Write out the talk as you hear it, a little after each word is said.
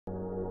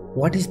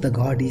What is the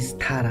goddess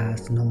Tara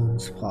known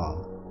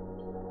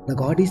for? The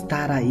goddess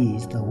Tara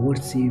is the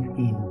worship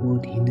in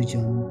both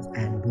Hinduism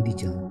and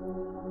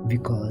Buddhism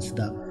because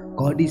the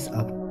goddess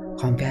of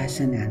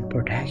compassion and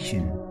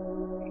protection.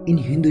 In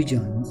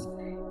Hinduism,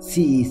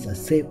 she is a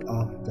shape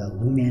of the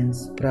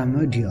woman's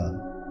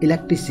primordial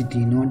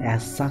electricity known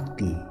as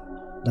shakti.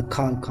 The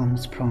call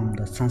comes from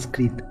the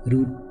Sanskrit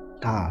root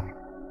tar,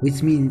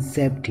 which means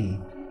safety.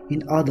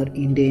 In other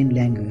Indian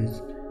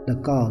languages, the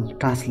call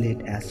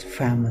translates as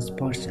famous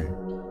person.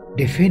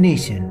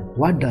 Definition: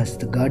 what does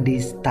the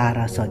goddess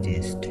Tara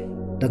suggest?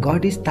 The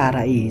goddess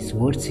Tara is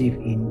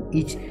worshipped in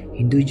each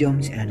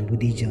Hinduism and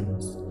Buddhism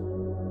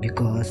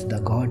because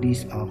the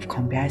goddess of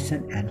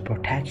compassion and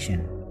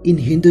protection. In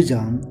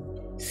Hinduism,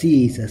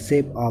 she is a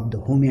shape of the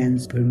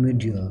woman's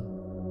primordial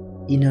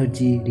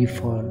energy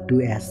referred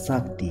to as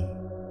shakti.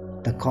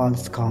 The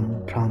calls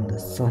come from the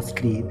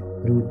Sanskrit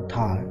root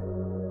tar,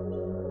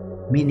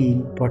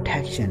 meaning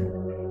protection.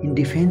 In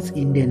different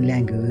Indian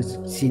languages,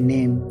 she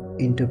name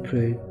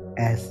interpreted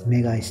as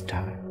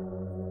megastar.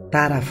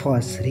 Tara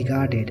first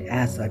regarded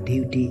as a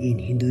deity in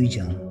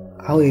Hinduism,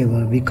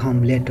 however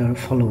become later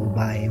followed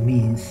by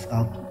means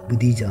of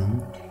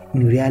Buddhism.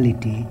 In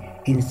reality,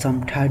 in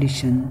some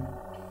traditions,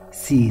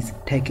 she is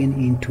taken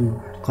into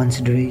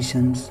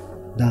considerations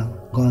the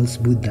God's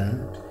Buddha.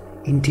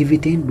 In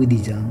Tibetan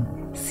Buddhism,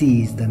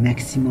 she is the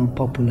maximum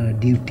popular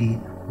deity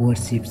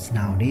worshipped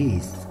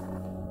nowadays.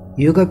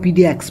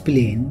 Yogapedia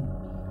explains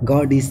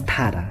Goddess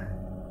Tara.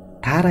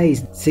 Tara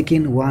is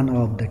second one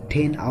of the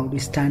 10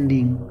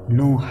 outstanding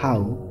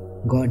know-how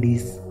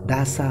goddess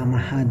Dasa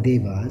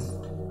Mahadevas.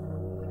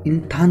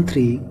 In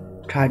Tantric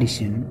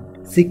tradition,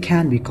 she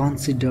can be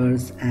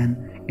considered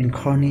an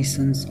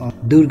incarnation of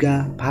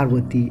Durga,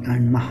 Parvati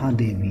and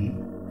Mahadevi.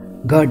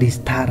 Goddess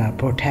Tara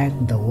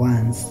protects the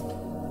ones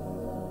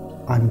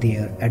on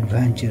their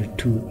adventure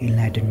to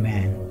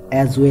enlightenment,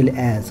 as well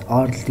as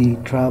earthly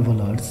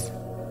travelers.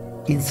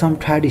 In some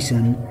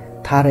traditions,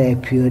 Tara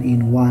appear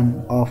in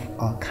one of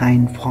a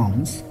kind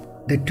forms.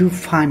 The two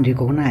find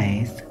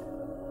recognized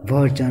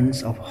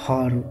versions of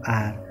her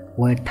are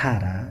White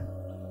Tara,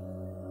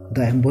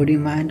 the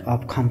embodiment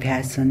of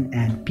compassion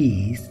and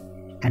peace,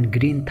 and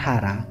Green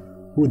Tara,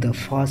 who the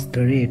first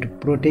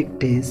red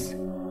protects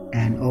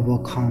and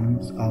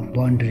overcomes of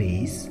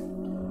boundaries.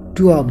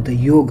 Two of the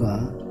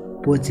yoga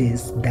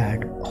poses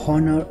that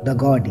honor the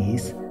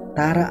goddess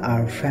Tara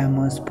are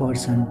famous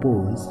person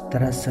pose,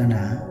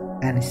 Tarasana,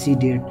 and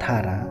seated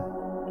Tara.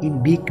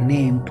 In big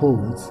name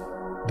pose,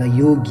 the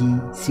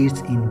yogi sits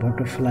in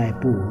butterfly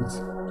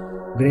pose,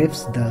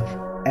 grabs the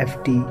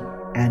FT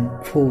and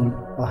fold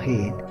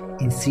ahead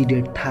in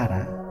seated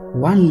Tara.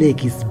 One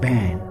leg is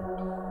bent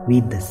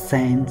with the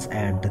sands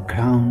at the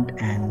ground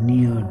and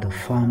near the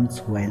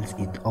palms, whilst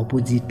its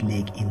opposite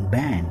leg is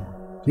bent,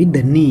 with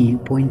the knee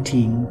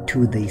pointing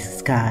to the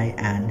sky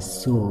and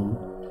sole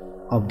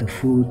of the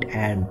foot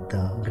at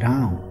the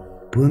ground.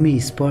 Bhumi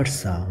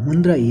Sparsha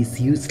mudra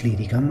is usually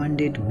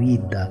recommended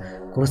with the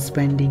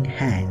corresponding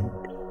hand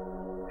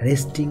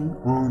resting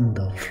on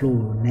the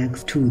floor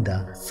next to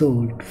the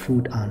soled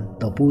foot on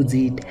the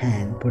opposite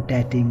hand,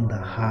 protecting the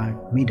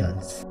heart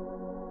middles.